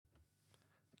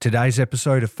Today's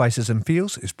episode of Faces and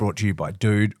Feels is brought to you by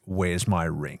Dude, Where's My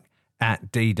Ring?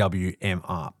 At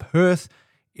DWMR Perth.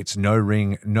 It's no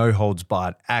ring, no holds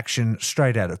barred action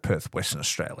straight out of Perth, Western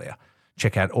Australia.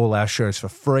 Check out all our shows for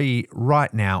free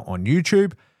right now on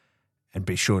YouTube and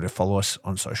be sure to follow us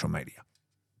on social media.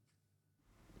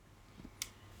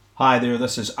 Hi there,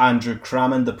 this is Andrew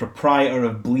Crammond, the proprietor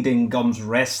of Bleeding Gums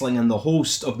Wrestling and the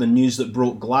host of The News That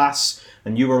Broke Glass,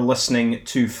 and you are listening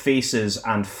to Faces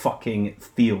and Fucking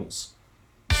Feels.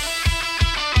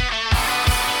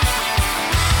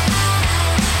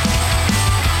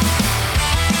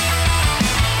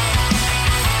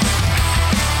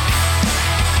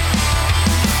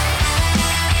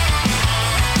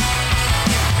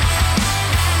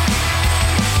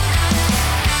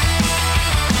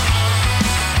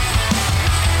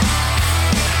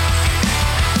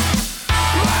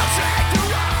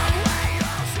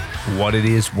 What it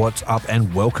is, what's up,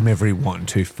 and welcome everyone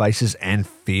to Faces and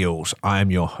Feels. I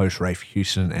am your host, Rafe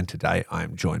Houston, and today I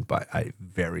am joined by a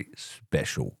very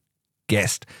special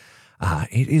guest.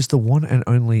 It is the one and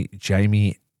only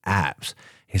Jamie Apps.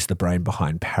 He's the brain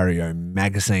behind Pario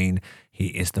Magazine. He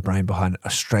is the brain behind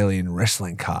Australian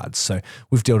Wrestling Cards. So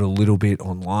we've dealt a little bit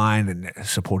online and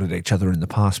supported each other in the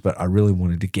past, but I really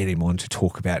wanted to get him on to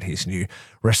talk about his new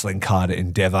wrestling card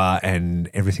endeavour and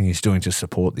everything he's doing to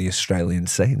support the Australian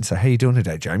scene. So how are you doing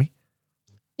today, Jamie?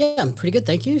 Yeah, I'm pretty good,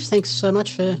 thank you. Thanks so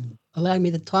much for allowing me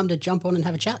the time to jump on and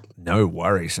have a chat. No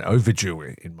worries.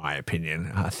 Overdue, in my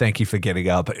opinion. Thank you for getting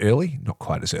up early. Not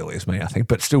quite as early as me, I think,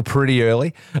 but still pretty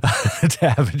early to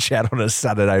have a chat on a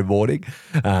Saturday morning.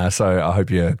 So I hope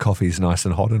your coffee's nice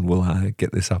and hot and we'll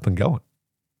get this up and going.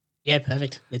 Yeah,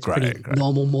 perfect. It's great.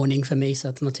 Normal morning for me, so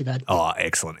it's not too bad. Oh,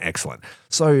 excellent.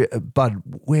 So, Bud,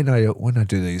 when I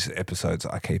do these episodes,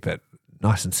 I keep it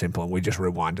nice and simple, and we just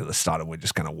rewind to the start and we're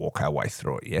just going to walk our way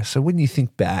through it, yeah? So when you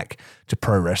think back to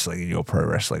pro wrestling and your pro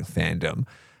wrestling fandom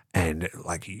and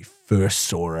like you first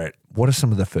saw it, what are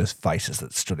some of the first faces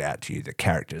that stood out to you, the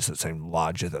characters that seemed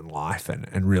larger than life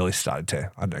and really started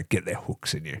to, I don't know, get their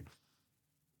hooks in you?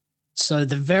 So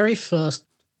the very first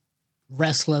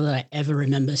wrestler that I ever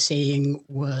remember seeing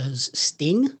was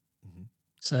Sting. Mm-hmm.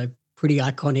 So pretty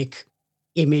iconic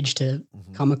image to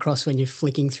come across when you're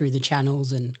flicking through the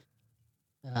channels, and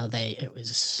it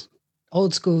was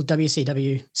old school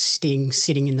WCW Sting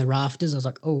sitting in the rafters. I was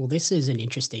like, oh, this is an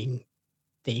interesting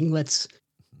thing. Let's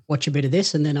watch a bit of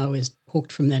this. And then I was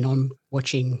hooked from then on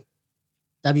watching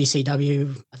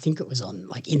WCW. I think it was on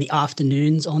like in the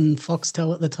afternoons on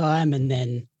Foxtel at the time, and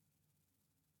then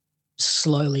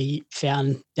slowly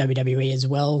found WWE as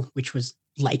well, which was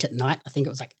late at night. I think it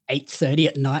was like 8:30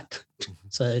 at night.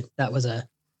 So that was a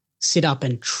sit up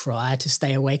and try to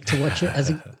stay awake to watch it as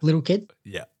a little kid.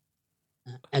 Yeah.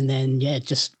 And then,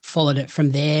 just followed it from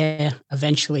there.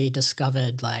 Eventually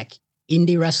discovered like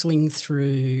indie wrestling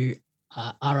through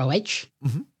ROH.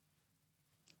 Mm-hmm.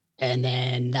 And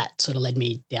then that sort of led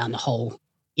me down the whole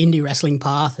indie wrestling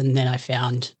path. And then I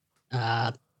found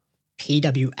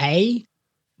PWA.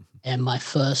 And my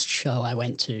first show I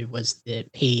went to was the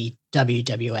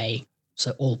PWWA,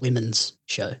 so all women's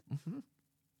show. Mm-hmm.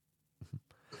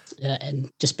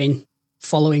 And just been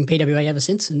following PWA ever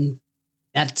since, and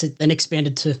that's it, then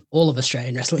expanded to all of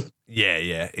Australian wrestling.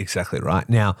 Yeah, exactly right.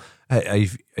 Now, are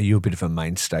you a bit of a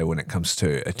mainstay when it comes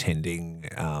to attending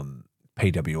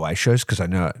PWA shows? Because I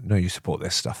know you support their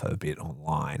stuff a bit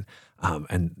online,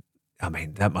 and I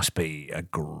mean that must be a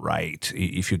great,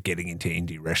 if you're getting into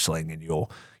indie wrestling and you're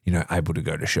able to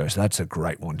go to shows. That's a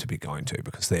great one to be going to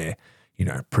because they're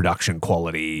production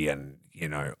quality and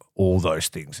all those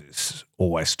things is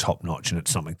always top notch, and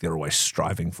it's something they're always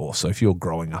striving for. So if you're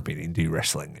growing up in indie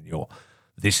wrestling and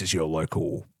this is your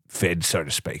local fed, so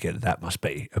to speak, that must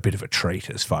be a bit of a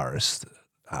treat as far as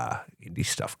indie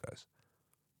stuff goes.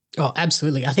 Oh,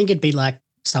 absolutely. I think it'd be like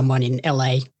someone in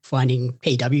LA finding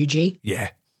PWG. Yeah.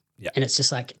 And it's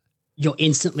just like you're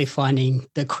instantly finding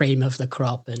the cream of the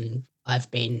crop. And I've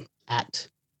been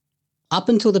up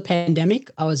until the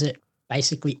pandemic, I was at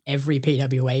basically every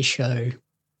PWA show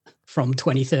from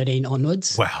 2013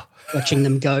 onwards. Wow. Watching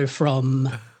them go from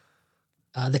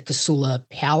the Casula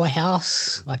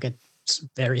Powerhouse, like a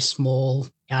very small,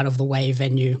 out-of-the-way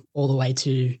venue, all the way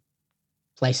to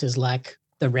places like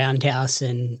the Roundhouse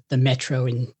and the Metro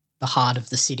in the heart of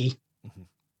the city.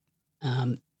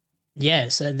 Mm-hmm.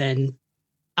 So then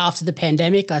after the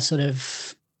pandemic, I sort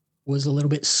of was a little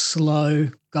bit slow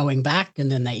going back,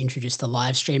 and then they introduced the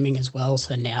live streaming as well.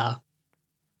 So now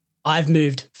I've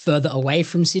moved further away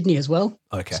from Sydney as well.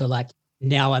 Okay. So like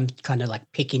now I'm kind of like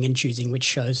picking and choosing which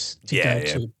shows to go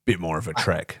to. A bit more of a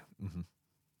trek. Mm-hmm.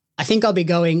 I think I'll be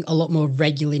going a lot more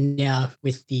regularly now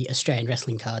with the Australian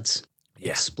wrestling cards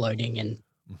exploding, and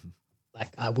like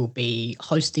I will be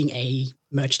hosting a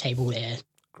merch table there.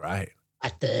 Great.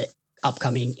 At the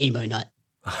upcoming emo night.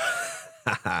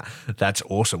 That's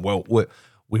awesome. Well,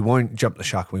 we won't jump the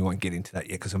shark. We won't get into that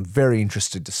yet because I'm very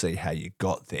interested to see how you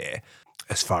got there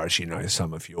as far as,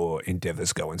 some of your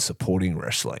endeavors go in supporting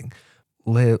wrestling.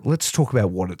 Let's talk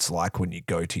about what it's like when you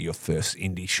go to your first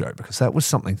indie show, because that was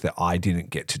something that I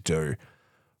didn't get to do,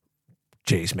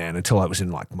 until I was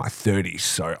in like my 30s.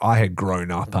 So I had grown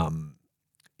up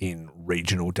in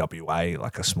regional WA,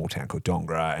 like a small town called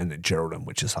Dongra, and then Geraldton,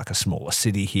 which is like a smaller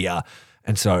city here.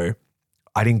 And so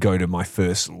I didn't go to my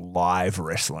first live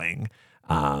wrestling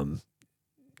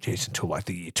until like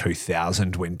the year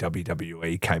 2000 when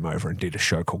WWE came over and did a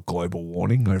show called Global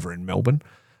Warning over in Melbourne.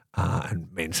 And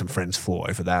me and some friends flew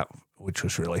over that, which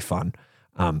was really fun.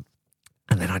 And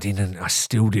then I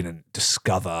still didn't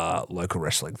discover local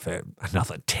wrestling for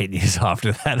another 10 years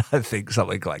after that, I think,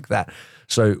 something like that.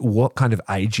 So what kind of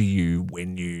age are you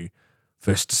when you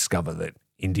first discover that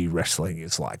indie wrestling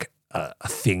is like a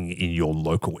thing in your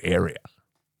local area?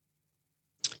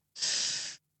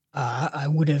 I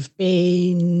would have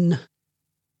been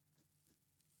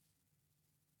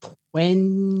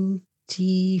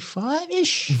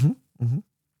 25-ish.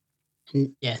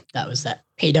 And yeah, that was that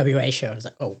PWA show. I was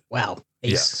like, oh, wow.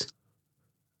 These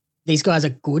guys are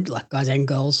good, like guys and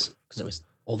girls, because it was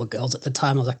all the girls at the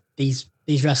time. I was like, these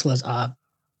wrestlers are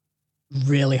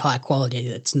really high quality.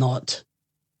 It's not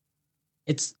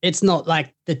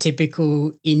like the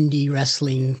typical indie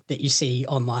wrestling that you see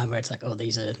online where it's like, oh,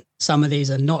 some of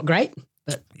these are not great,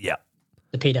 but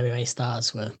the PWA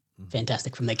stars were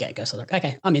fantastic from the get-go. So I was like,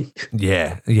 okay, I'm in.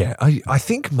 Yeah. I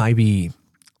think maybe,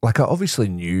 like, I obviously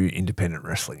knew independent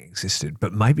wrestling existed,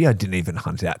 but maybe I didn't even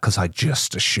hunt it out because I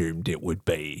just assumed it would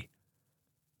be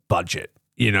budget.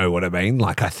 You know what I mean?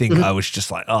 Like, I think I was just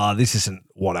like, oh, this isn't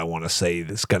what I want to see.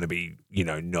 There's going to be,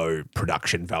 no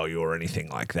production value or anything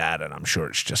like that. And I'm sure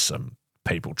it's just some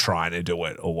people trying to do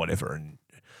it or whatever. And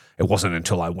it wasn't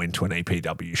until I went to an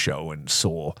EPW show and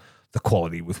saw the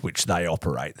quality with which they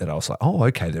operate that I was like, oh,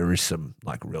 okay, there is some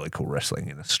like really cool wrestling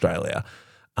in Australia.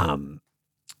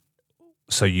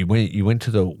 So you went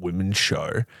to the women's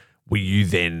show. Were you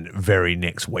then very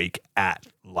next week at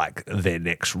like their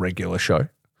next regular show?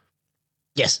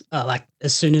 Yes. Like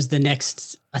as soon as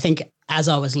I think as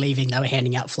I was leaving, they were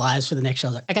handing out flyers for the next show.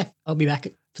 I was like, okay, I'll be back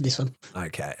for this one.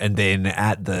 Okay. And then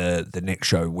at the next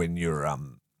show when you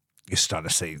start to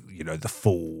see, the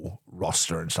full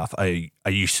roster and stuff,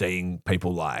 are you seeing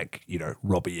people like,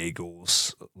 Robbie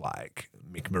Eagles, like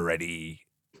Mick Moretti?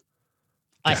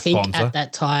 I think at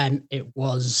that time it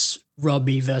was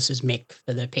Robbie versus Mick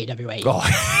for the PWA title.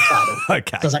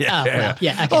 Okay. So I was like,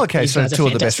 yeah. Okay. Okay, so two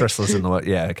of the best wrestlers in the world.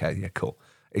 Yeah, okay, yeah, cool.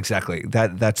 Exactly.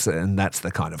 That's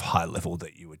the kind of high level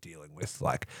that you were dealing with.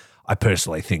 Like, I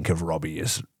personally think of Robbie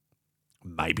as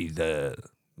maybe the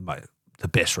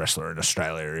best wrestler in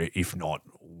Australia, if not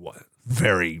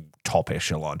very top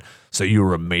echelon. So you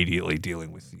were immediately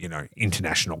dealing with,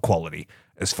 international quality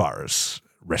as far as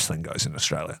wrestling goes in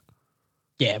Australia.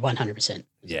 Yeah, 100%.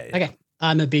 Yeah. Okay.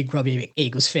 I'm a big Robbie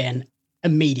Eagles fan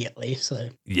immediately. So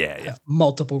I have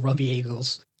multiple Robbie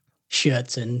Eagles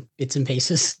shirts and bits and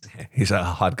pieces. He's a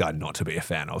hard guy not to be a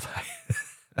fan of.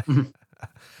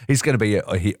 He's going to be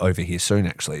over here soon,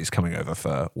 actually. He's coming over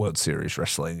for World Series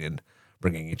Wrestling and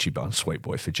bringing Ichiban Sweet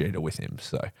Boy Fujita with him.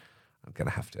 So I'm going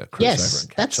to have to cruise over and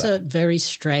catch that's that. a very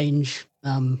strange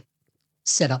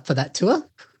setup for that tour.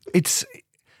 It's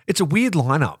a weird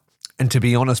lineup. And to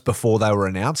be honest, before they were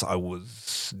announced, I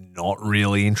was not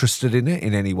really interested in it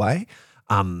in any way.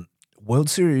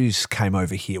 World Series came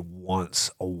over here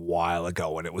once a while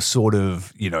ago, and it was sort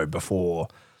of, before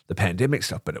the pandemic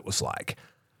stuff, but it was like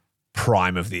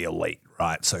prime of the elite,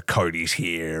 right? So Cody's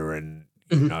here and,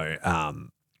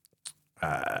 and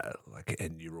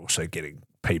you're also getting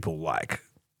people like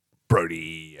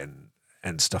Brody and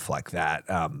stuff like that.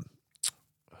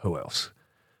 Who else?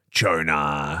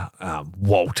 Jonah,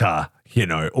 Walter,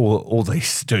 all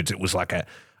these dudes. It was like a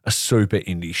super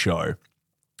indie show.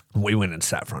 We went and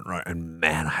sat front row, and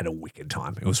man, I had a wicked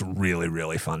time. It was a really,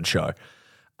 really fun show.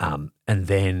 And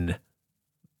then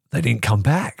they didn't come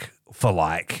back for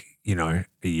like, a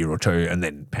year or two, and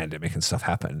then pandemic and stuff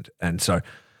happened. And so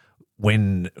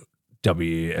when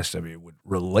WSW would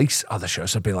release other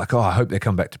shows, I'd be like, oh, I hope they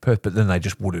come back to Perth, but then they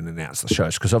just wouldn't announce the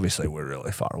shows because obviously we're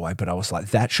really far away. But I was like,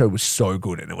 that show was so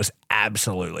good and it was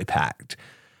absolutely packed.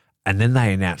 And then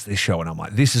they announced this show and I'm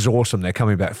like, this is awesome. They're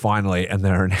coming back finally, and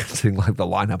they're announcing like the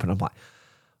lineup and I'm like,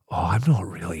 I'm not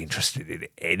really interested in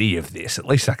any of this. At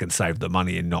least I can save the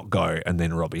money and not go. And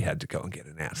then Robbie had to go and get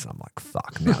announced. And I'm like,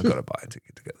 fuck, now I've got to buy a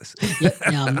ticket to get this. Yep.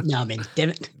 Now I'm in. Damn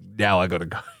it. Now I got to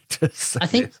go to see I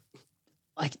think this.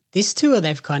 like this tour,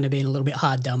 they've kind of been a little bit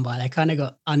hard done by. They kind of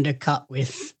got undercut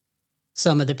with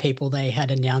some of the people they had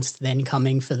announced then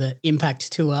coming for the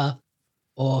Impact tour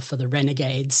or for the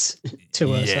Renegades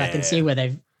tour. So I can see where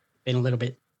they've been a little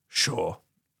bit Sure.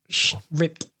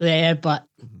 ripped there. But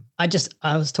I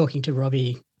was talking to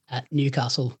Robbie at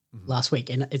Newcastle last week,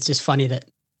 and it's just funny that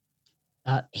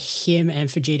him and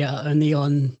Fujita are only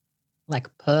on like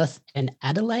Perth and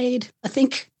Adelaide, I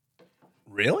think.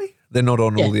 Really? They're not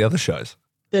on all the other shows?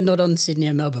 They're not on Sydney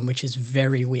and Melbourne, which is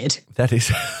very weird. That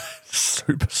is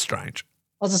super strange.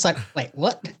 I was just like, wait,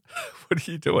 what? What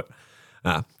are you doing?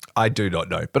 I do not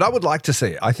know, but I would like to see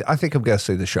it. I think I'm going to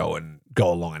see the show and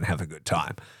go along and have a good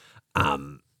time.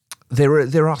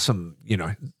 There are some,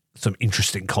 some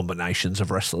interesting combinations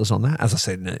of wrestlers on that. As I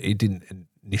said, it didn't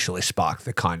initially spark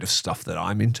the kind of stuff that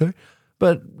I'm into,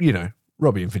 but,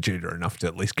 Robbie and Vegeta are enough to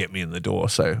at least get me in the door.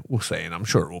 So we'll see. And I'm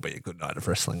sure it will be a good night of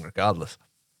wrestling regardless.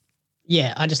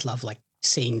 Yeah, I just love like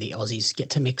seeing the Aussies get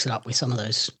to mix it up with some of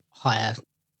those higher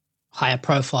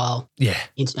profile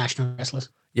international wrestlers.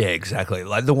 Yeah, exactly.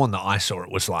 Like the one that I saw,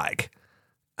 it was like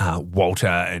Walter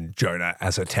and Jonah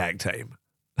as a tag team.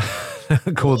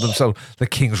 Called themselves the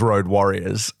Kings Road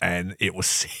Warriors, and it was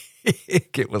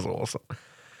sick. It was awesome.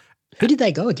 Who did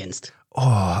they go against?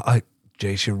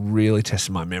 Geez, you're really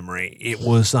testing my memory. It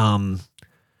was, it's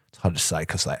hard to say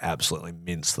because they absolutely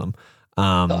minced them.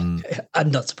 I'm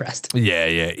not surprised. Yeah,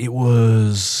 it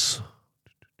was.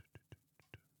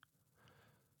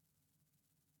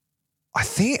 I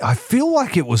feel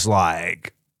like it was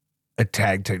like a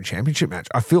tag team championship match.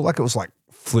 I feel like it was like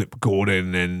Flip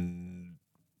Gordon and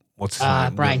what's his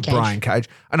name? Brian Cage.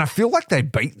 And I feel like they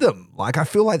beat them. Like I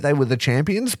feel like they were the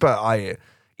champions, but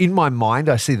in my mind,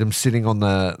 I see them sitting on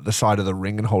the side of the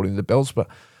ring and holding the belts, but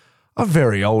I'm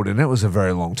very old and it was a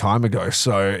very long time ago.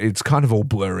 So it's kind of all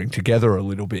blurring together a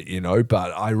little bit,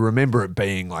 but I remember it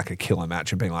being like a killer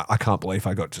match and being like, I can't believe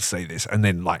I got to see this. And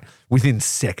then like within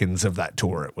seconds of that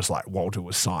tour, it was like Walter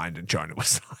was signed and Jonah was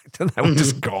signed and they were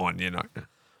just gone,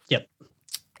 Yep.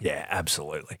 Yeah,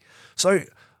 absolutely. So,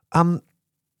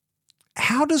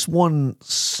 how does one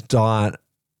start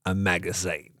a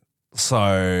magazine?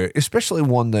 So, especially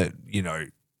one that,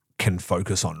 can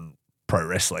focus on pro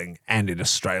wrestling and in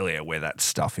Australia where that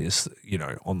stuff is,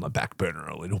 on the back burner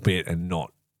a little bit and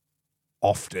not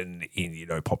often in,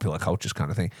 popular cultures kind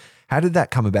of thing. How did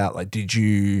that come about? Like, did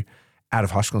you, out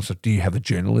of high school and stuff, do you have a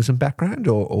journalism background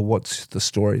or what's the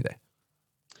story there?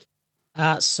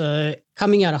 So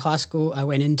coming out of high school, I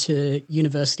went into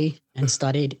university and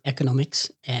studied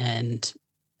economics and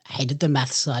hated the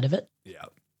math side of it. Yeah.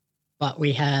 But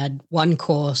we had one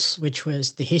course, which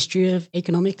was the history of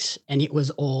economics, and it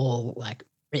was all like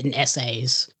written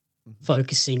essays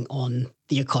focusing on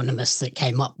the economists that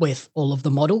came up with all of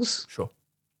the models. Sure.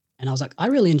 And I was like, I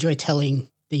really enjoy telling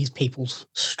these people's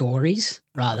stories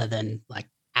rather than like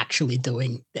actually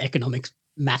doing the economics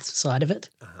math side of it.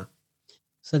 Uh-huh.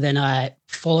 So then I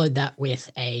followed that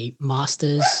with a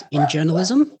master's in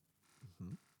journalism,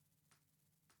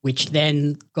 which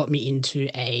then got me into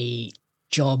a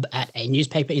job at a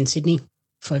newspaper in Sydney,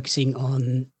 focusing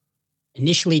on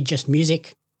initially just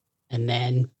music and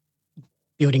then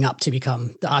building up to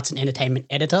become the arts and entertainment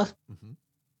editor.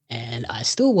 And I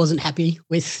still wasn't happy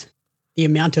with the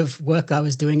amount of work I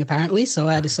was doing apparently. So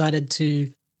I decided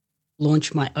to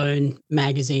launch my own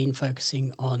magazine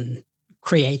focusing on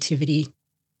creativity.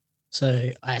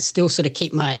 So I still sort of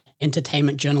keep my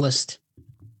entertainment journalist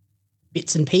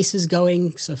bits and pieces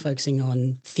going. So focusing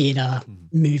on theatre,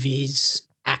 movies,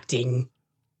 acting,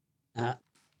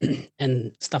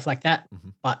 and stuff like that,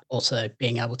 but also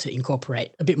being able to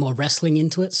incorporate a bit more wrestling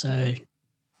into it. So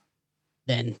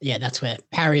then, that's where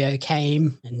Pario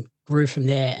came and grew from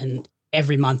there. And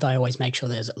every month I always make sure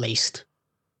there's at least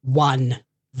one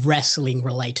wrestling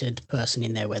related person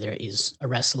in there, whether it is a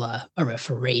wrestler, a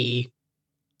referee,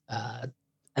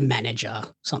 a manager,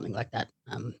 something like that.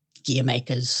 Gear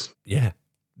makers. Yeah,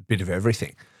 bit of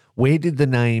everything. Where did the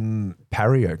name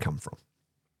Pario come from?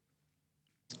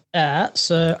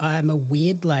 So I'm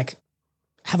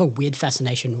have a weird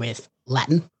fascination with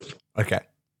Latin. Okay.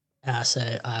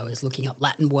 So I was looking up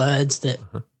Latin words that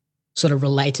sort of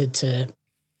related to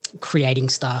creating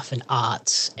stuff and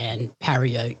arts, and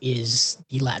Pario is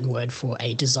the Latin word for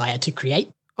a desire to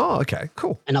create. Oh, okay,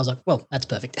 cool. And I was like, well, that's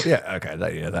perfect. Yeah, okay,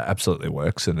 that absolutely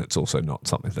works, and it's also not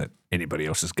something that anybody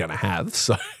else is going to have,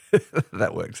 so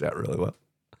that works out really well.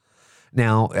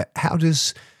 Now, how do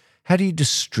you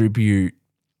distribute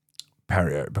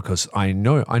Pario, because I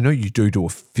know you do a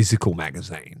physical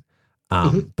magazine,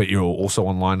 but you're also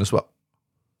online as well.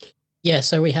 Yeah,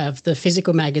 so we have the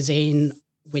physical magazine,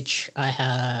 which I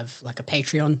have like a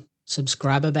Patreon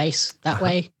subscriber base that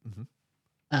way.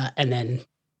 And then,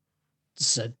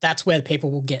 so that's where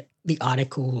people will get the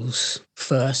articles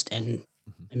first and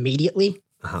immediately.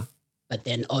 But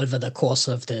then over the course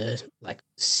of the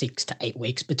 6 to 8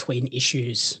 weeks between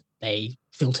issues, they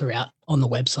filter out on the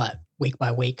website week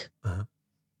by week.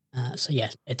 So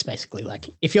yeah, it's basically like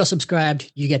if you're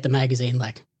subscribed, you get the magazine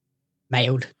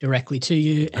mailed directly to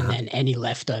you, and then any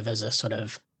leftovers are sort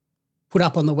of put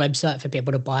up on the website for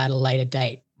people to buy at a later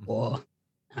date or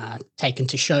taken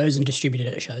to shows and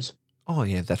distributed at shows. Oh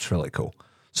yeah, that's really cool.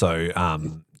 So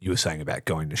you were saying about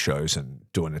going to shows and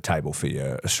doing a table for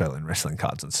your Australian wrestling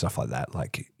cards and stuff like that.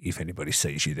 Like if anybody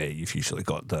sees you there, you've usually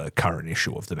got the current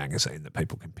issue of the magazine that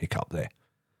people can pick up there.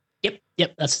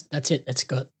 Yep, that's it. It's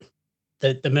got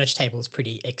the merch table is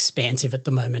pretty expansive at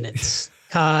the moment. It's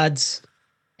cards,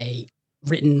 a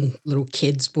written little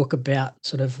kids book about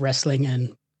sort of wrestling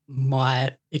and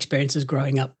my experiences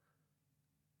growing up,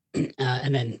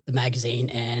 and then the magazine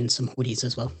and some hoodies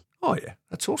as well. Oh yeah,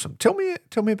 that's awesome. Tell me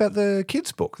about the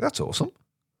kids book. That's awesome.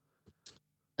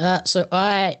 So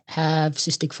I have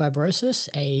cystic fibrosis,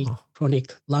 a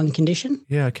chronic lung condition.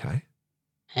 Yeah, okay.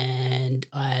 And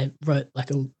I wrote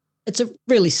it's a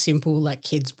really simple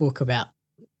kids book about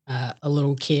a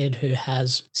little kid who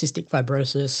has cystic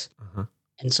fibrosis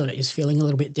and sort of is feeling a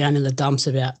little bit down in the dumps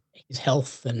about his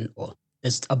health, or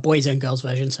there's a boys and girls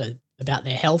version, so about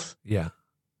their health. Yeah.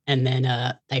 And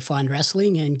then they find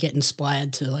wrestling and get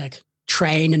inspired to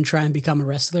train and try and become a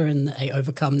wrestler, and they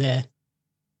overcome they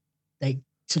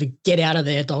sort of get out of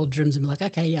their doldrums and be like,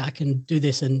 okay, yeah, I can do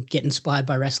this, and get inspired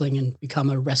by wrestling and become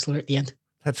a wrestler at the end.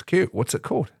 That's cute. What's it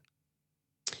called?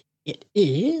 It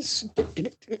is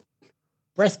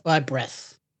Breath by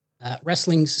Breath.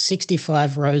 Wrestling's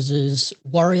 65 Roses,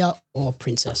 Warrior or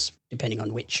Princess, depending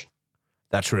on which.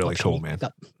 That's really cool, man.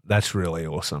 That's really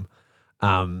awesome.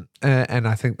 And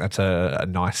I think that's a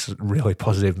nice, really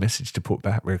positive message to put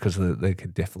back, because there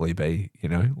could definitely be,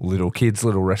 little kids,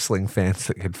 little wrestling fans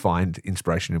that could find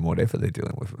inspiration in whatever they're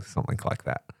dealing with something like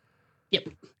that. Yep.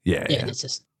 Yeah. And it's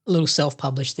just a little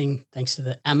self-published thing thanks to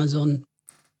the Amazon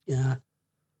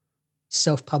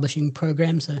self-publishing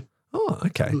program. So,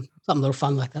 okay. Something a little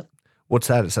fun like that. What's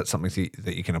that? Is that something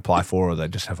that you can apply for, or they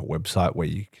just have a website where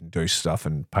you can do stuff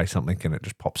and pay something and it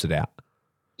just pops it out?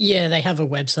 Yeah, they have a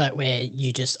website where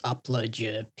you just upload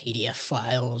your PDF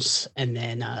files, and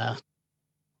then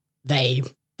they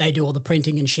do all the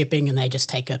printing and shipping, and they just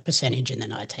take a percentage, and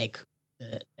then I take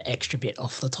the extra bit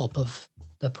off the top of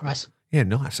the price. Yeah,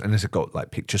 nice. And has it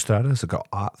got pictures throughout it? Has it got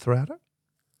art throughout it?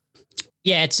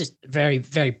 Yeah, it's just very,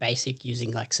 very basic,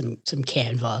 using some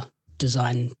Canva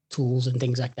design tools and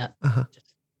things like that.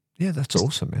 Yeah, that's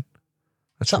awesome, man.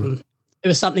 That's something. It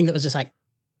was something that was just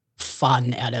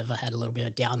fun out of. I had a little bit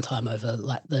of downtime over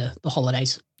the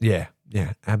holidays. Yeah,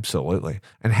 absolutely.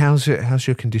 And how's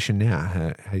your condition now?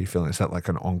 How are you feeling? Is that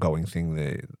an ongoing thing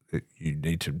that you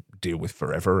need to deal with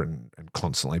forever and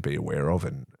constantly be aware of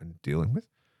and dealing with?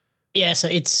 Yeah, so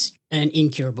it's an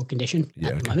incurable condition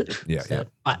at the moment. Yeah, so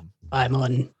I'm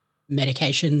on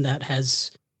medication that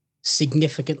has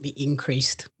significantly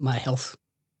increased my health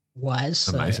wise.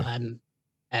 So Amazing. I'm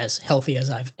as healthy as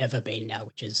I've ever been now,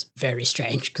 which is very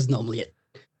strange because normally it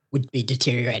would be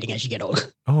deteriorating as you get older.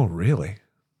 Oh, really?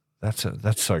 That's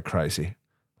so crazy.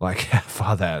 How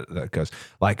far that goes.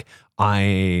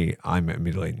 I'm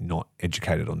admittedly not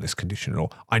educated on this condition at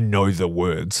all. I know the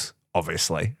words,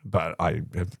 obviously, but I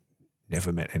have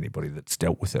never met anybody that's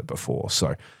dealt with it before.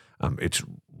 So it's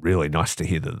really nice to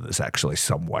hear that there's actually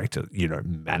some way to,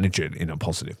 manage it in a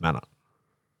positive manner.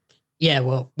 Yeah,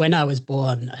 well, when I was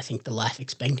born, I think the life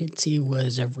expectancy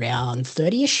was around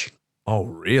 30-ish. Oh,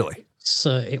 really?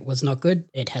 So it was not good.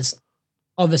 It has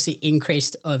obviously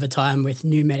increased over time with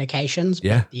new medications.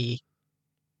 Yeah. But the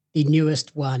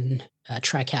newest one,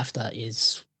 Trikafta,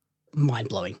 is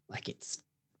mind-blowing. It's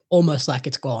almost like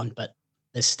it's gone, but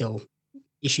there's still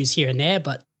issues here and there,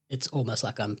 but it's almost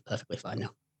like I'm perfectly fine now.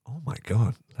 Oh my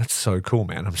God. That's so cool,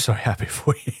 man. I'm so happy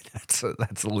for you.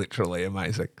 That's literally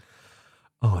amazing.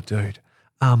 Oh, dude.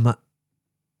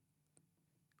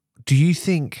 Do you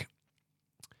think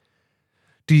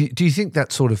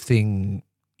that sort of thing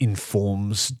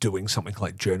informs doing something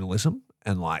like journalism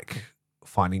and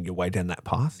finding your way down that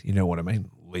path? You know what I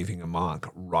mean? Leaving a mark,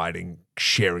 writing,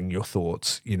 sharing your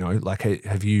thoughts,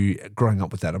 have you, growing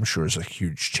up with that, I'm sure is a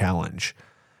huge challenge.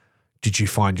 Did you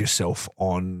find yourself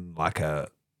on a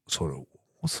sort of,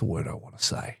 what's the word I want to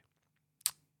say?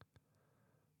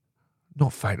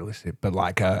 not fatalistic, but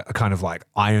like a kind of like,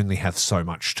 I only have so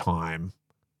much time,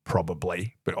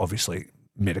 probably, but obviously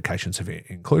medications have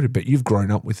included, but you've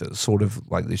grown up with a sort of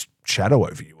like this shadow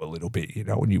over you a little bit, you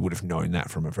know, and you would have known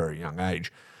that from a very young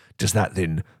age. Does that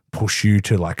then push you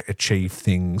to like achieve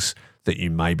things that you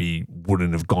maybe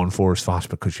wouldn't have gone for as fast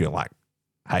because you're like,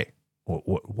 hey,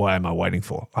 why am I waiting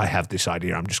for? I have this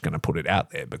idea. I'm just going to put it out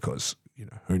there because, you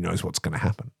know, who knows what's going to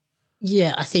happen.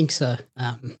 Yeah, I think so.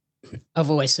 I've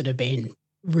always sort of been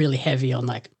really heavy on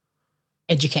like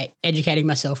educating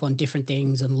myself on different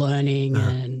things and learning,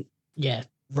 and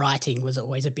writing was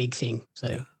always a big thing.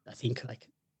 So I think like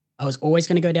I was always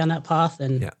going to go down that path,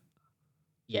 and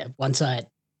once I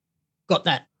got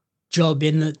that job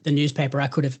in the newspaper, I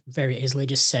could have very easily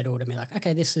just settled and be like,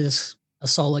 okay, this is a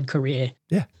solid career.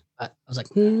 Yeah. But I was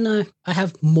like, no, I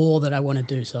have more that I want to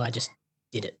do, so I just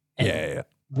did it. And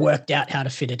worked out how to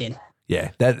fit it in.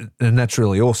 Yeah, that's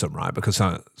really awesome, right? Because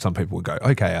some people would go,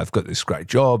 okay, I've got this great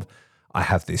job, I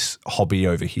have this hobby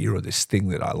over here or this thing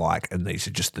that I like, and these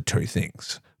are just the two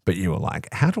things. But you were like,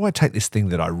 how do I take this thing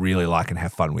that I really like and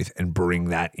have fun with and bring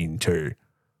that into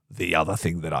the other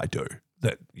thing that I do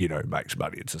that, you know, makes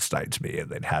money and sustains me, and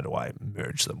then how do I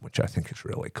merge them, which I think is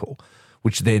really cool.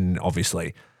 Which then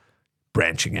obviously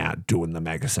branching out, doing the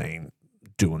magazine,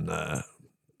 doing the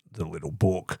little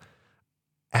book,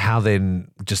 how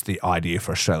then just the idea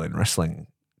for Australian wrestling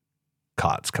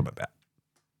cards come about?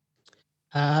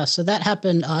 So that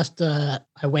happened after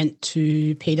I went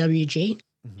to PWG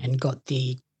and got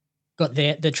the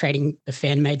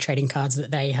fan made trading cards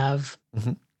that they have.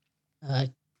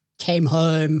 Came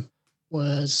home,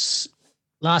 was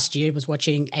last year, was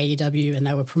watching AEW, and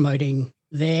they were promoting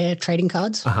their trading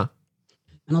cards. And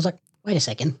I was like, wait a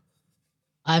second,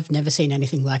 I've never seen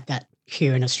anything like that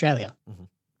here in Australia.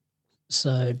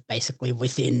 So basically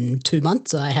within 2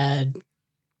 months, I had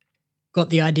got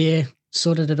the idea,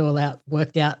 sorted it all out,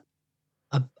 worked out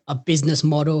a business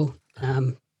model,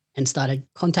 and started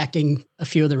contacting a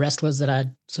few of the wrestlers that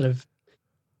I'd sort of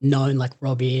known, like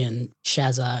Robbie and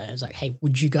Shazza. I was like, hey,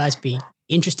 would you guys be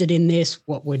interested in this?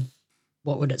 What would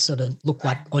it sort of look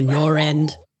like on your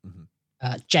end?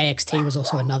 JXT was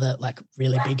also another like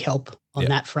really big help on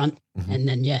that front. And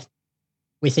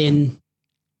then,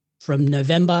 from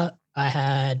November, I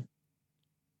had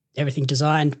everything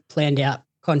designed, planned out,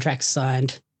 contracts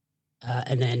signed,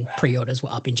 and then pre-orders were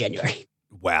up in January.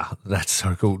 Wow, that's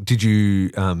so cool. Did you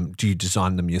do you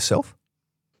design them yourself?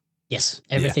 Yes,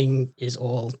 everything is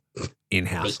all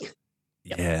in-house.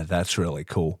 Yeah, that's really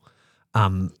cool.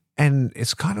 And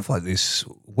it's kind of like this,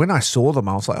 when I saw them,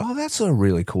 I was like, oh, that's a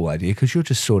really cool idea, because you're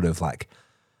just sort of like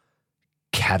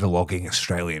cataloging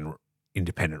Australian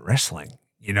independent wrestling.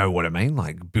 You know what I mean?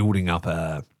 Like building up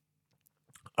a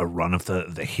run of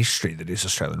the history that is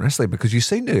Australian wrestling, because you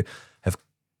seem to have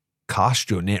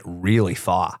cast your net really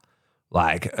far.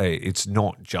 Like it's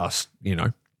not just, you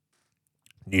know,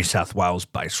 New South Wales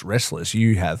based wrestlers.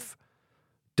 You have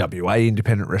WA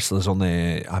independent wrestlers on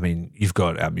there. I mean, you've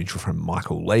got our mutual friend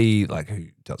Michael Lee, like who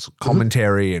does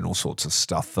commentary and all sorts of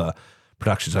stuff for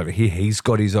productions over here. He's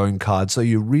got his own card. So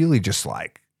you're really just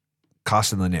like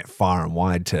casting the net far and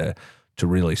wide to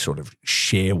really sort of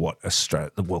share what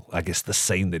I guess the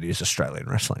scene that is Australian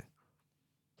wrestling.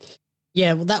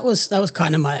 Yeah, well, that was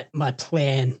kind of my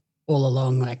plan all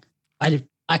along. Like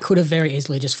I could have very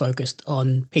easily just focused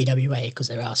on PWA because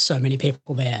there are so many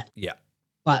people there. Yeah.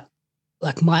 But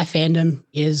like my fandom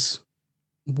is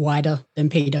wider than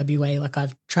PWA. Like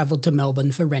I've traveled to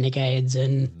Melbourne for Renegades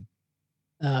and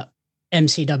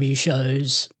MCW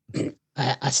shows.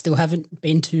 I still haven't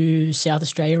been to South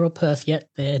Australia or Perth yet.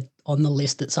 They're on the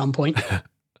list at some point.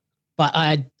 But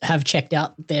I have checked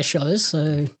out their shows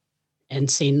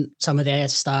and seen some of their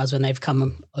stars when they've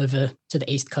come over to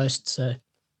the East Coast. So I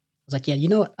was like, yeah, you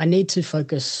know what? I need to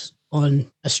focus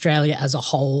on Australia as a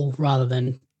whole rather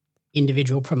than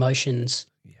individual promotions.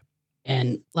 Yeah.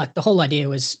 And like the whole idea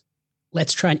was,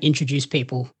 let's try and introduce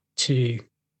people to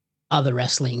other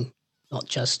wrestling, not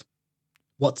just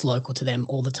what's local to them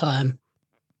all the time,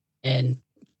 and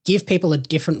give people a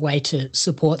different way to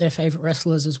support their favorite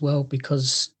wrestlers as well.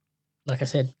 Because like I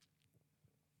said,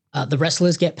 the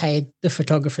wrestlers get paid, the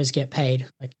photographers get paid,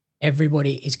 like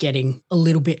everybody is getting a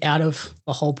little bit out of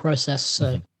the whole process.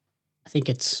 So I think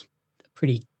it's a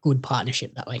pretty good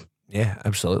partnership that way. Yeah,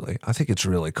 absolutely. I think it's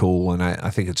really cool. And I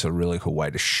think it's a really cool way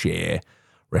to share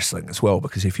wrestling as well.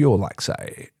 Because if you're like,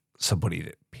 say, somebody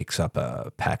that picks up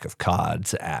a pack of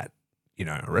cards at, you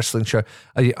know, a wrestling show,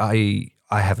 I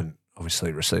haven't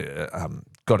obviously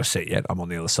got a set yet. I'm on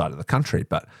the other side of the country,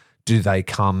 but do they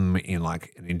come in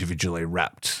like an individually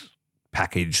wrapped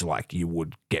package like you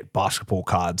would get basketball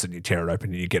cards and you tear it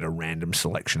open and you get a random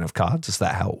selection of cards? Is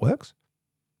that how it works?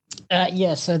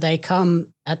 Yeah, so they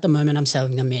come, at the moment I'm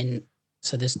selling them in,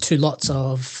 so there's 2 lots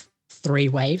of 3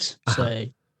 waves, so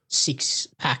 6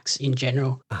 packs in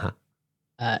general.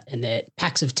 And they're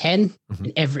packs of 10,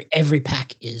 and every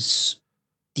pack is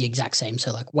the exact same.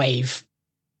 So like wave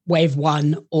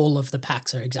 1, all of the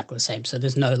packs are exactly the same. So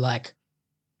there's no like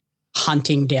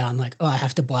hunting down like, oh, I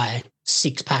have to buy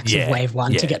 6 packs of wave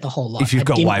 1 to get the whole lot. If you've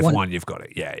got wave 1, you've got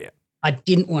it. Yeah. I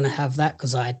didn't want to have that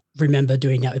because I remember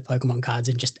doing that with Pokemon cards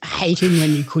and just hating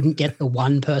when you couldn't get the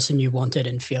one person you wanted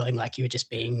and feeling like you were just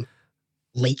being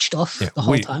leached off the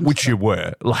whole time. Which you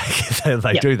were. Like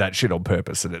they do that shit on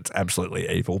purpose and it's absolutely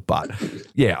evil. But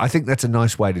yeah, I think that's a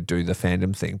nice way to do the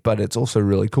fandom thing. But it's also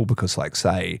really cool because like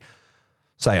say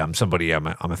I'm somebody, I'm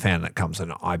a fan that comes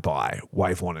and I buy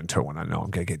wave 1 and 2 and I know I'm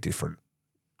going to get different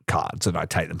cards and I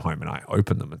take them home and I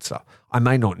open them and stuff. I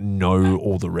may not know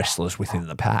all the wrestlers within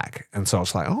the pack. And so I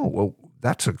was like, oh, well,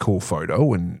 that's a cool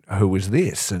photo and who is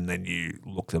this? And then you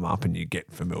look them up and you get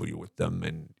familiar with them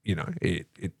and, you know, it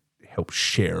helps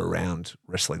share around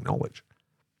wrestling knowledge.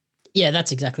 Yeah,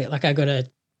 that's exactly it. Like I got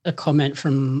a comment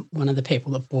from one of the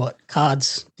people that bought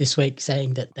cards this week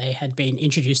saying that they had been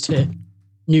introduced to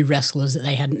new wrestlers that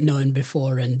they hadn't known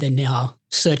before and they're now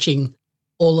searching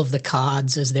all of the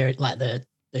cards as they're like the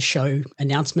show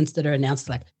announcements that are announced,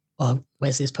 like, oh,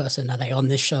 where's this person? Are they on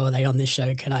this show? Are they on this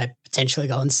show? Can I potentially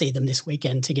go and see them this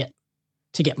weekend to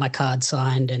get my card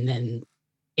signed? And then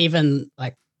even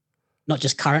like not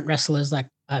just current wrestlers, like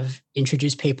I've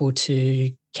introduced people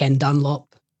to Ken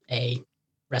Dunlop, a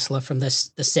wrestler from the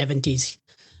 70s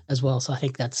as well. So I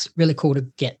think that's really cool to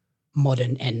get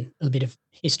modern and a bit of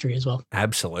history as well.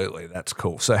 Absolutely. That's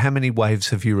cool. So how many waves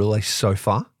have you released so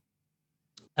far?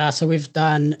 So we've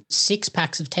done 6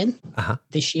 packs of 10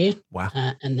 this year. Wow.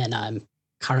 And then I'm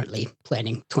currently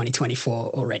planning 2024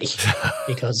 already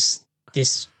because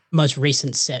this most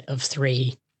recent set of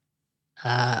 3,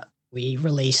 we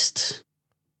released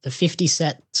the 50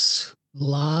 sets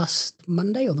last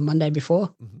Monday or the Monday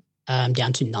before,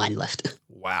 down to 9 left.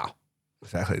 Wow.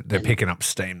 Exactly. They're picking up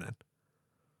steam then.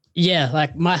 Yeah.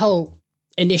 Like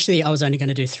initially I was only going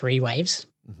to do 3 waves.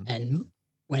 And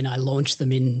when I launched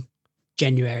them in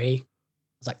January, I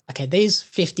was like, okay, these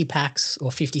 50 packs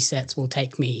or 50 sets will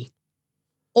take me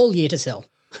all year to sell.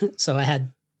 So I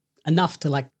had enough to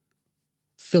like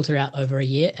filter out over a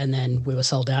year and then we were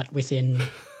sold out within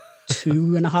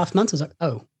 2.5 months. I was like,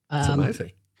 oh, that's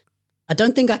amazing. I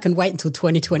don't think I can wait until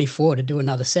 2024 to do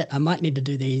another set. I might need to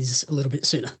do these a little bit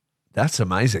sooner. That's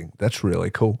amazing. That's really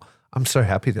cool. I'm so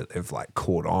happy that they've like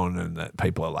caught on and that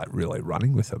people are like really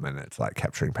running with them and it's like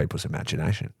capturing people's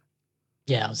imagination.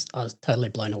 Yeah, I was totally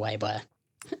blown away by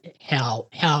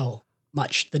how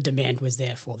much the demand was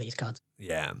there for these cards.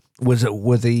 Yeah.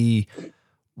 Were the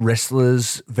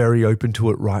wrestlers very open to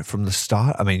it right from the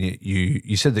start? I mean,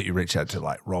 you said that you reached out to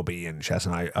like Robbie and Shaz,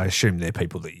 and I assume they're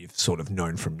people that you've sort of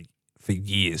known for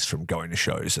years from going to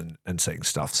shows and seeing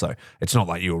stuff. So it's not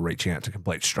like you were reaching out to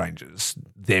complete strangers,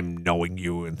 them knowing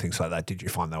you and things like that. Did you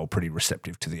find they were pretty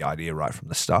receptive to the idea right from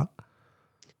the start?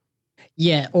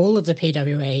 Yeah, all of the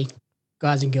PWA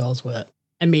guys and girls were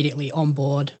immediately on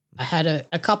board. I had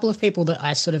a couple of people that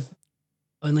I sort of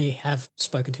only have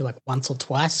spoken to like once or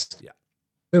twice. Yeah.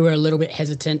 Who were a little bit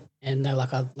hesitant and they're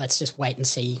like, oh, let's just wait and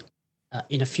see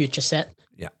in a future set.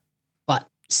 Yeah. But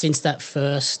since that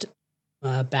first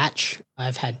batch,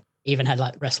 I've had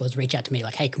like wrestlers reach out to me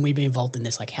like, hey, can we be involved in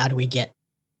this? Like, how do I get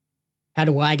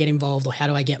involved or how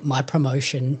do I get my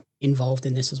promotion involved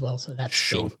in this as well? So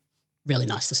that's been really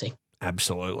nice to see.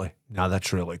 Absolutely. No,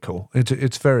 that's really cool.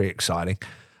 It's very exciting.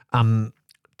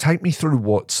 Take me through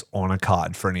what's on a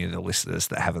card for any of the listeners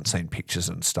that haven't seen pictures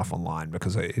and stuff online,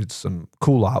 because it's some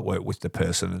cool artwork with the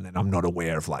person and then I'm not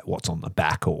aware of like what's on the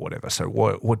back or whatever. So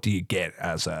what do you get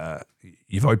as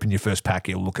you've opened your first pack,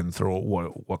 you're looking through it,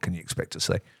 what can you expect to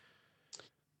see?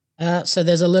 So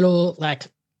there's a little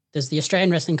there's the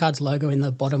Australian Wrestling Cards logo in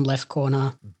the bottom left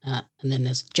corner, and then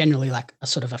there's generally like a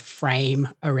sort of a frame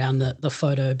around the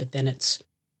photo, but then it's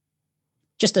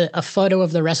just a photo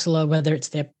of the wrestler, whether it's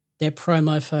their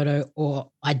promo photo or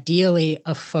ideally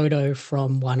a photo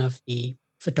from one of the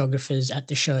photographers at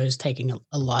the shows taking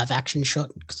a live action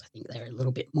shot, because I think they're a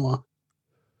little bit more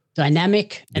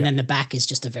dynamic. And then the back is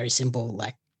just a very simple,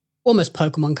 like almost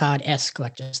Pokemon card-esque,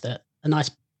 like just a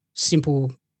nice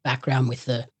simple background with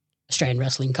the Australian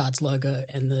Wrestling Cards logo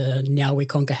and the Now We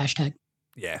Conquer hashtag.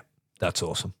 Yeah, that's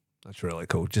awesome. That's really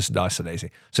cool. Just nice and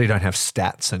easy. So you don't have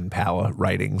stats and power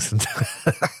ratings.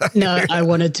 No, I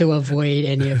wanted to avoid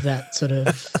any of that sort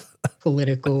of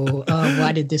political,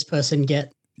 why did this person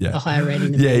get Yeah. a higher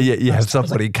rating than Yeah, me. you I have was like,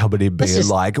 somebody coming in being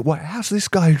like, "What? How's this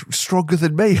guy stronger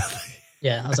than me?"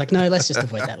 yeah, I was like, no, let's just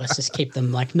avoid that. Let's just keep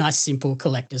them like nice, simple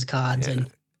collector's cards. Yeah. And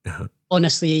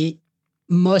honestly,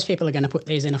 most people are going to put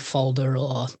these in a folder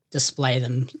or display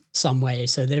them some way.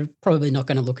 So they're probably not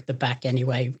going to look at the back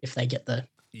anyway if they get the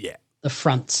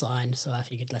front signed. So I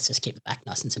figured let's just keep the back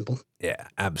nice and simple. Yeah,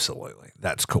 absolutely.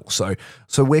 That's cool. So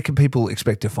where can people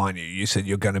expect to find you? You said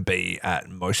you're going to be at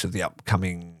most of the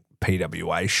upcoming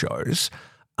PWA shows,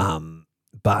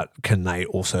 but can they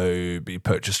also be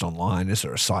purchased online? Is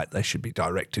there a site they should be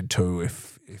directed to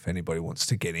if anybody wants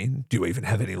to get in? Do you even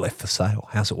have any left for sale?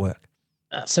 How's it work?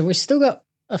 So we've still got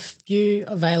a few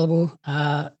available.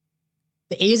 The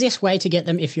easiest way to get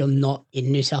them if you're not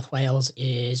in New South Wales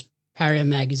is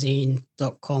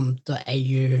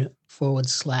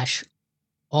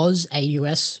parriomagazine.com.au/Oz,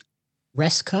 AUS,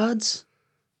 rest cards.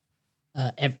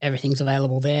 Everything's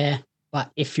available there.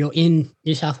 But if you're in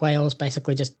New South Wales,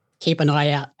 basically just keep an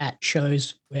eye out at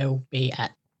shows. We'll be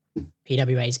at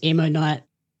PWA's Emo Night,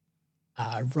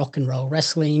 Rock and Roll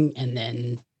Wrestling, and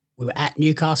then we were at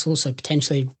Newcastle, so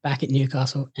potentially back at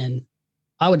Newcastle. And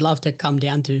I would love to come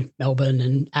down to Melbourne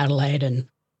and Adelaide and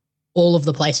all of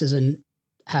the places and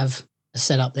have a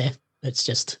setup there. It's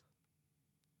just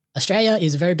Australia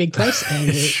is a very big place, and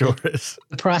It sure is.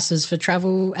 the prices for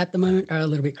travel at the moment are a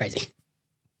little bit crazy.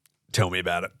 Tell me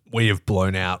about it. We have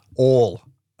blown out all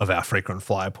of our frequent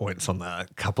flyer points on the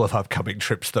couple of upcoming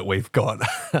trips that we've got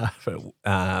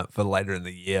for later in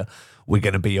the year. We're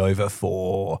going to be over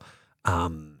for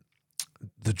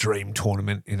the Dream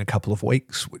tournament in a couple of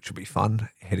weeks, which will be fun,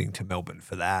 heading to Melbourne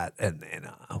for that. And then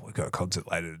we've got a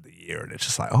concert later in the year, and it's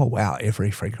just like, oh, wow,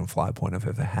 every frequent flyer point I've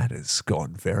ever had has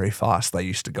gone very fast. They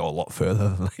used to go a lot further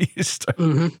than they used to.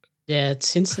 Mm-hmm. Yeah,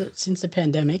 since the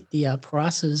pandemic, the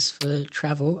prices for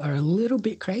travel are a little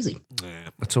bit crazy. Yeah,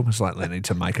 it's almost like they need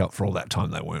to make up for all that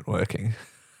time they weren't working.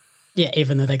 Yeah,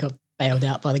 even though they got bailed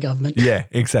out by the government. Yeah,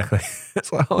 exactly.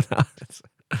 It's like, oh no, it's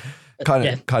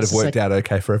kind of worked out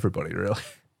okay for everybody, really.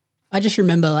 I just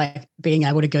remember like being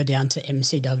able to go down to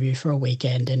MCW for a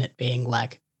weekend and it being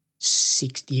like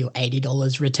 $60 or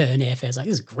 $80 return airfares. Like,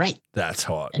 this is great. That's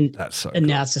hot. And that's so. And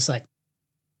cool. now it's just like,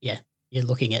 yeah, you're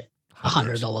looking at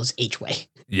 $100 each way.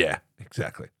 Yeah,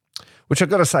 exactly. Which I've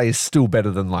got to say is still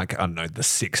better than like, I don't know, the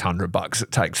 $600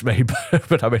 it takes me.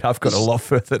 But I mean, I've got a lot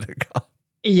further to go.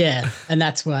 Yeah. And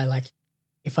that's why, like,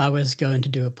 if I was going to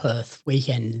do a Perth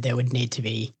weekend, there would need to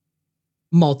be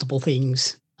multiple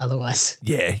things otherwise.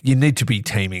 Yeah, you need to be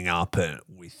teaming up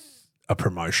with a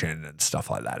promotion and stuff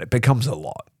like that. It becomes a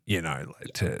lot,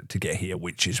 to get here,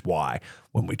 which is why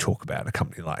when we talk about a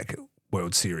company like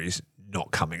World Series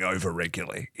not coming over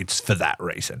regularly, it's for that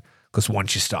reason. Because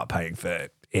once you start paying for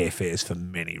airfares for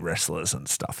many wrestlers and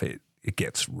stuff, it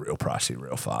gets real pricey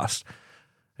real fast.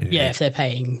 And if they're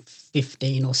paying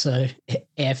 15 or so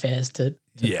airfares to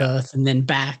Perth and then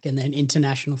back and then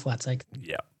international flights, like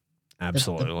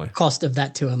absolutely. The cost of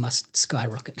that tour must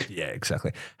skyrocket. Yeah,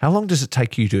 exactly. How long does it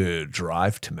take you to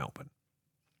drive to Melbourne?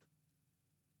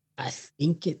 I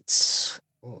think it's,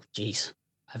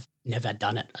 I've never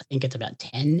done it. I think it's about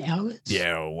 10 hours.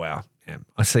 Yeah, oh, wow. Yeah.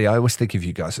 I always think of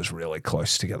you guys as really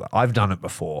close together. I've done it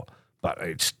before, but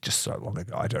it's just so long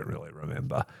ago, I don't really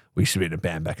remember. We used to be in a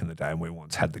band back in the day, and we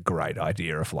once had the great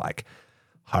idea of like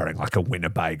hiring like a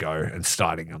Winnebago and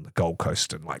starting on the Gold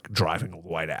Coast and like driving all the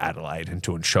way to Adelaide and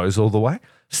doing shows all the way.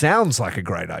 Sounds like a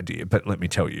great idea, but let me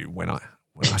tell you, when I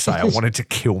say I wanted to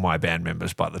kill my band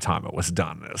members by the time it was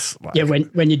done, it's like,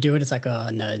 when you do it, it's like, oh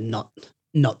no, not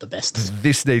the best.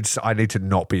 I need to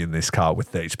not be in this car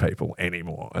with these people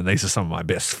anymore. And these are some of my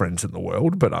best friends in the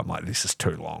world, but I'm like, this is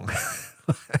too long.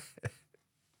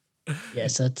 Yeah,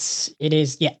 so it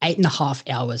is 8.5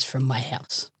 hours from my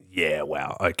house. Yeah,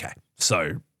 wow. Okay.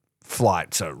 So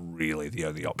flights are really the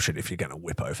only option if you're going to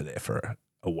whip over there for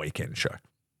a weekend show.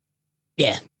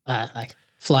 Yeah, like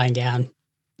flying down,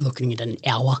 looking at an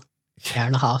hour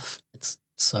and a half. It's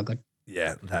so good.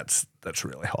 Yeah, that's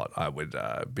really hot. I would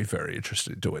be very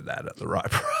interested in doing that at the right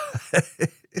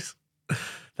price.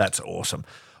 That's awesome.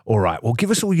 All right. Well,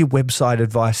 give us all your website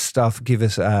advice stuff. Give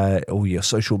us all your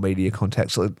social media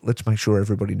contacts. Let's make sure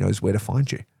everybody knows where to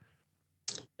find you.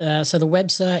 So the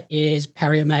website is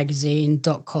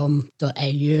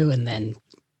parriomagazine.com.au, and then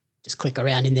just click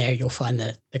around in there. You'll find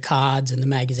the cards and the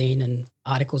magazine and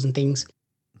articles and things.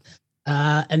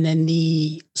 And then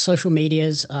the social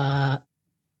medias are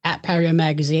at Parrio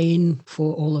Magazine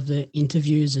for all of the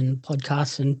interviews and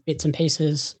podcasts and bits and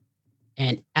pieces,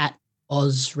 and at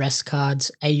Oz Rest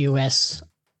Cards, AUSWRES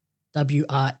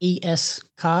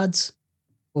cards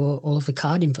for all of the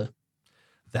card info.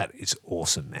 That is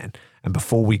awesome, man. And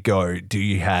before we go, do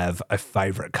you have a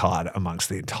favorite card amongst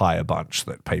the entire bunch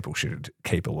that people should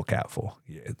keep a lookout for?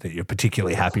 Yeah, that you're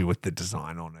particularly happy with the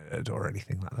design on it or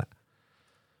anything like that?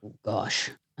 Oh,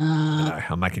 gosh. I know,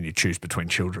 I'm making you choose between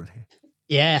children here.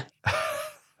 Yeah.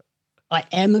 I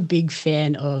am a big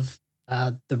fan of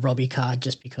the Robbie card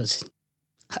just because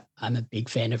I'm a big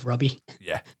fan of Robbie.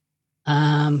 Yeah.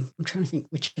 I'm trying to think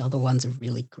which other ones are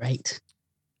really great.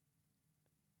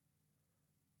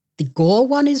 The Gore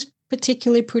one is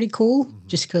particularly pretty cool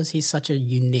just because he's such a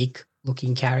unique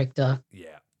looking character.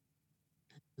 Yeah.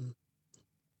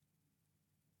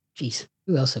 Jeez,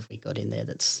 who else have we got in there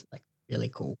that's like really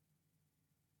cool?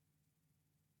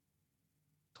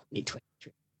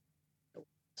 2023.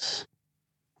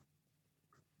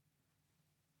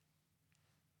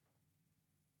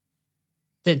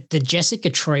 The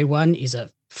Jessica Troy one is a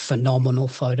phenomenal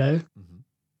photo.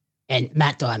 And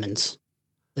Matt Diamonds.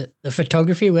 The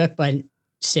photography work by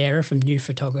Sarah from New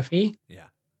Photography. Yeah.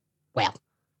 Wow.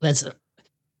 That's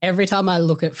every time I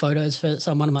look at photos for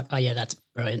someone, I'm like, oh yeah, that's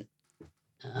brilliant.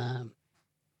 And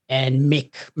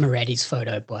Mick Moretti's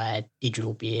photo by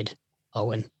Digital Beard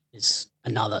Owen is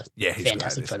another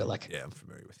fantastic photo. Like, yeah, I'm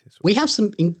familiar with his. We have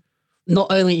some not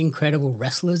only incredible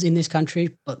wrestlers in this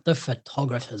country, but the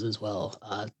photographers as well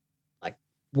are like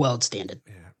world standard.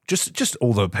 Yeah. Just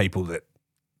all the people that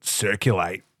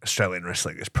circulate Australian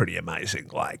wrestling is pretty amazing.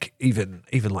 Like even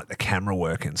like the camera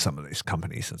work in some of these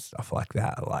companies and stuff like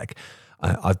that. Like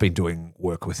I've been doing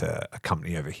work with a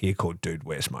company over here called Dude,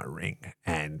 Where's My Ring?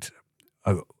 And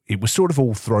it was sort of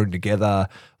all thrown together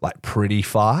like pretty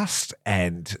fast.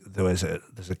 And there's a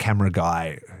camera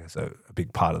guy who's a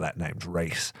big part of that named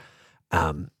Reese.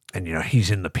 And, you know, he's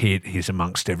in the pit, he's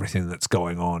amongst everything that's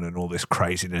going on and all this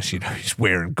craziness. You know, he's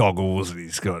wearing goggles and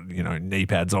he's got, you know, knee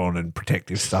pads on and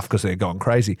protective stuff because they're going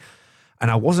crazy.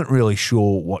 And I wasn't really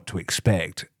sure what to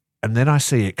expect. And then I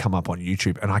see it come up on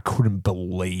YouTube and I couldn't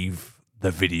believe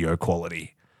the video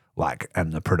quality, like,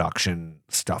 and the production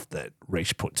stuff that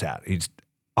Reese puts out. It's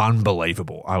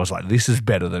unbelievable. I was like, this is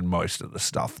better than most of the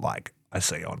stuff, like, I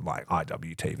see on like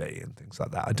IWTV and things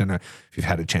like that. I don't know if you've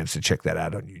had a chance to check that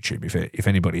out on YouTube. If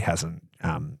anybody hasn't,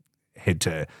 head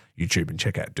to YouTube and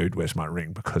check out Dude, Where's My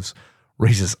Ring? Because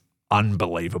Reese is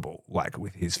unbelievable, like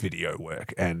with his video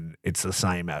work. And it's the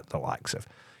same at the likes of,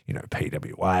 you know,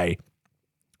 PWA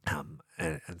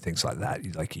and things like that.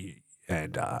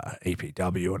 And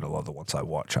EPW and a lot of the ones I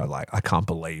watch, I can't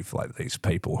believe like these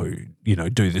people who, you know,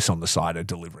 do this on the side are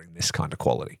delivering this kind of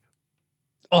quality.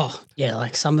 Oh, yeah,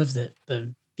 like some of the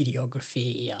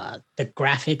videography, the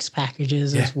graphics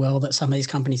packages as well that some of these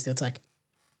companies do. It's like,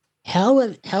 how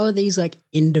are these like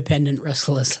independent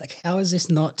wrestlers? Like, how is this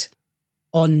not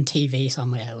on TV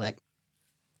somewhere? Like,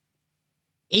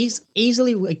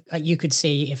 easily you could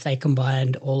see if they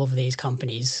combined all of these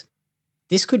companies,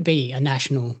 this could be a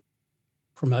national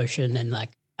promotion and like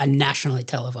a nationally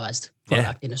televised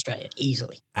product in Australia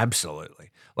easily. Absolutely.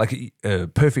 Like a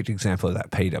perfect example of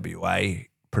that PWA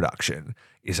production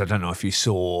is, I don't know if you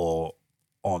saw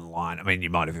online, I mean, you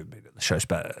might have been at the shows,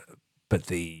 but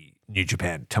the New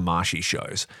Japan Tamashii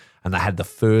shows, and they had the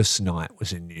first night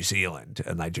was in New Zealand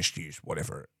and they just used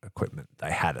whatever equipment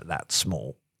they had at that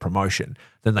small promotion.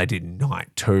 Then they did night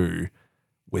 2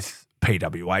 with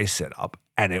PWA set up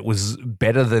and it was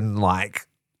better than like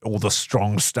all the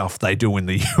strong stuff they do in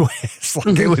the US.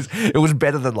 Like it was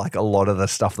better than like a lot of the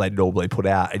stuff they normally put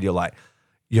out. And you're like,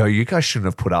 yo, you guys shouldn't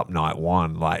have put up night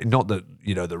 1. Like, not that,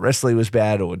 you know, the wrestling was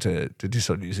bad or to diss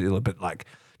on New Zealand, but like,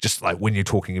 just like when you're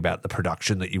talking about the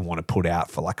production that you want to put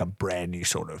out for like a brand new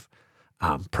sort of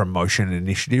promotion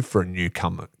initiative for a new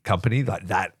company, like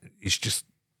that is just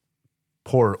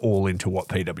pour it all into what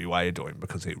PWA are doing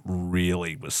because it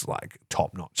really was like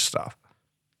top-notch stuff.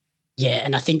 Yeah,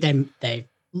 and I think they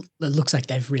it looks like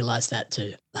they've realized that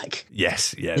too. Like,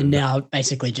 yes, yeah. They're now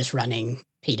basically just running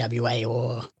PWA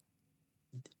or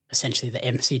essentially the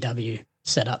MCW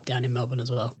setup down in Melbourne as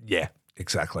well. Yeah,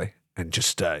 exactly. And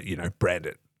just, you know, brand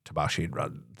it Tamashii and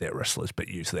run their wrestlers, but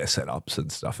use their setups and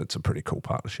stuff. It's a pretty cool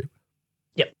partnership.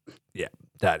 Yep. Yeah,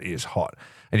 that is hot.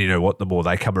 And you know what? The more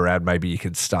they come around, maybe you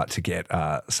can start to get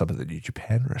some of the New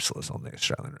Japan wrestlers on the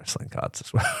Australian wrestling cards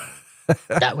as well.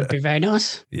 That would be very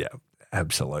nice. Yeah,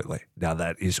 absolutely. Now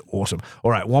that is awesome.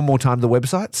 All right, one more time the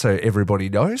website so everybody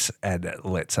knows, and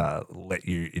let's let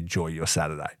you enjoy your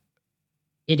Saturday.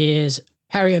 It is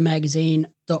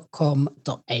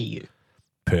pariomagazine.com.au.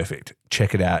 Perfect.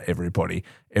 Check it out, everybody.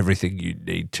 Everything you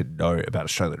need to know about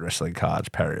Australian wrestling cards,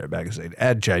 Pario Magazine,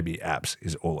 and JB Apps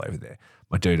is all over there.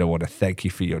 My dude, I want to thank you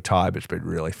for your time. It's been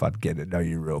really fun getting to know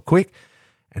you real quick.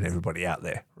 And everybody out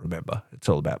there, remember, it's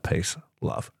all about peace,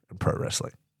 love, and pro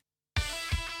wrestling.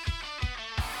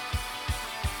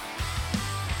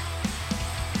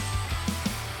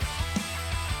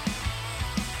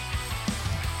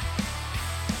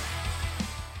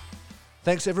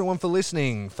 Thanks everyone for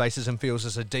listening. Faces and Feels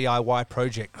is a DIY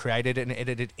project created and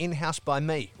edited in-house by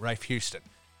me, Rafe Houston.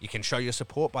 You can show your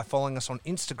support by following us on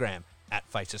Instagram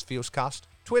 @FacesFeelsCast,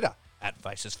 Twitter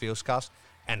 @FacesFeelsCast,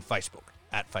 and Facebook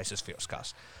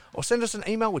 @FacesFeelsCast. Or send us an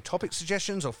email with topic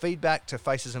suggestions or feedback to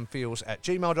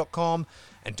facesandfeels@gmail.com.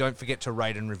 And don't forget to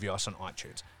rate and review us on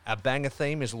iTunes. Our banger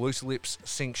theme is Loose Lips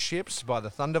Sink Ships by the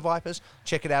Thunder Vipers.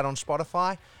 Check it out on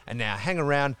Spotify. And now hang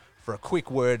around for a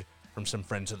quick word from some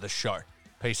friends of the show.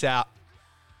 Peace out.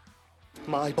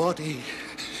 My body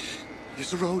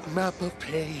is a roadmap of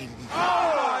pain.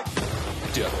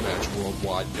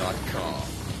 DeathmatchWorldwide.com,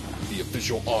 the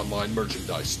official online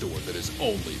merchandise store that is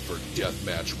only for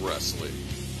deathmatch wrestling.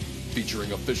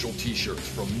 Featuring official t-shirts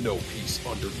from No Peace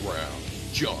Underground,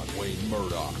 John Wayne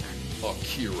Murdoch,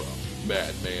 Akira,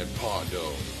 Madman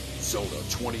Pondo, Zona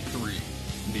 23,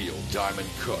 Neil Diamond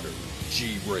Cutter,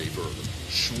 G. Raver,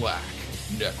 Schlack,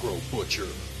 Necro Butcher,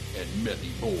 and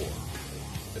many more.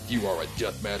 If you are a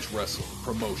deathmatch wrestler,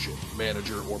 promotion,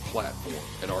 manager, or platform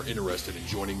and are interested in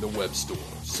joining the web store,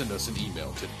 send us an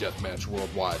email to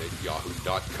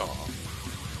deathmatchworldwide@yahoo.com.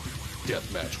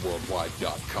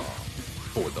 Deathmatchworldwide.com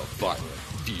for the violent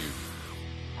feud.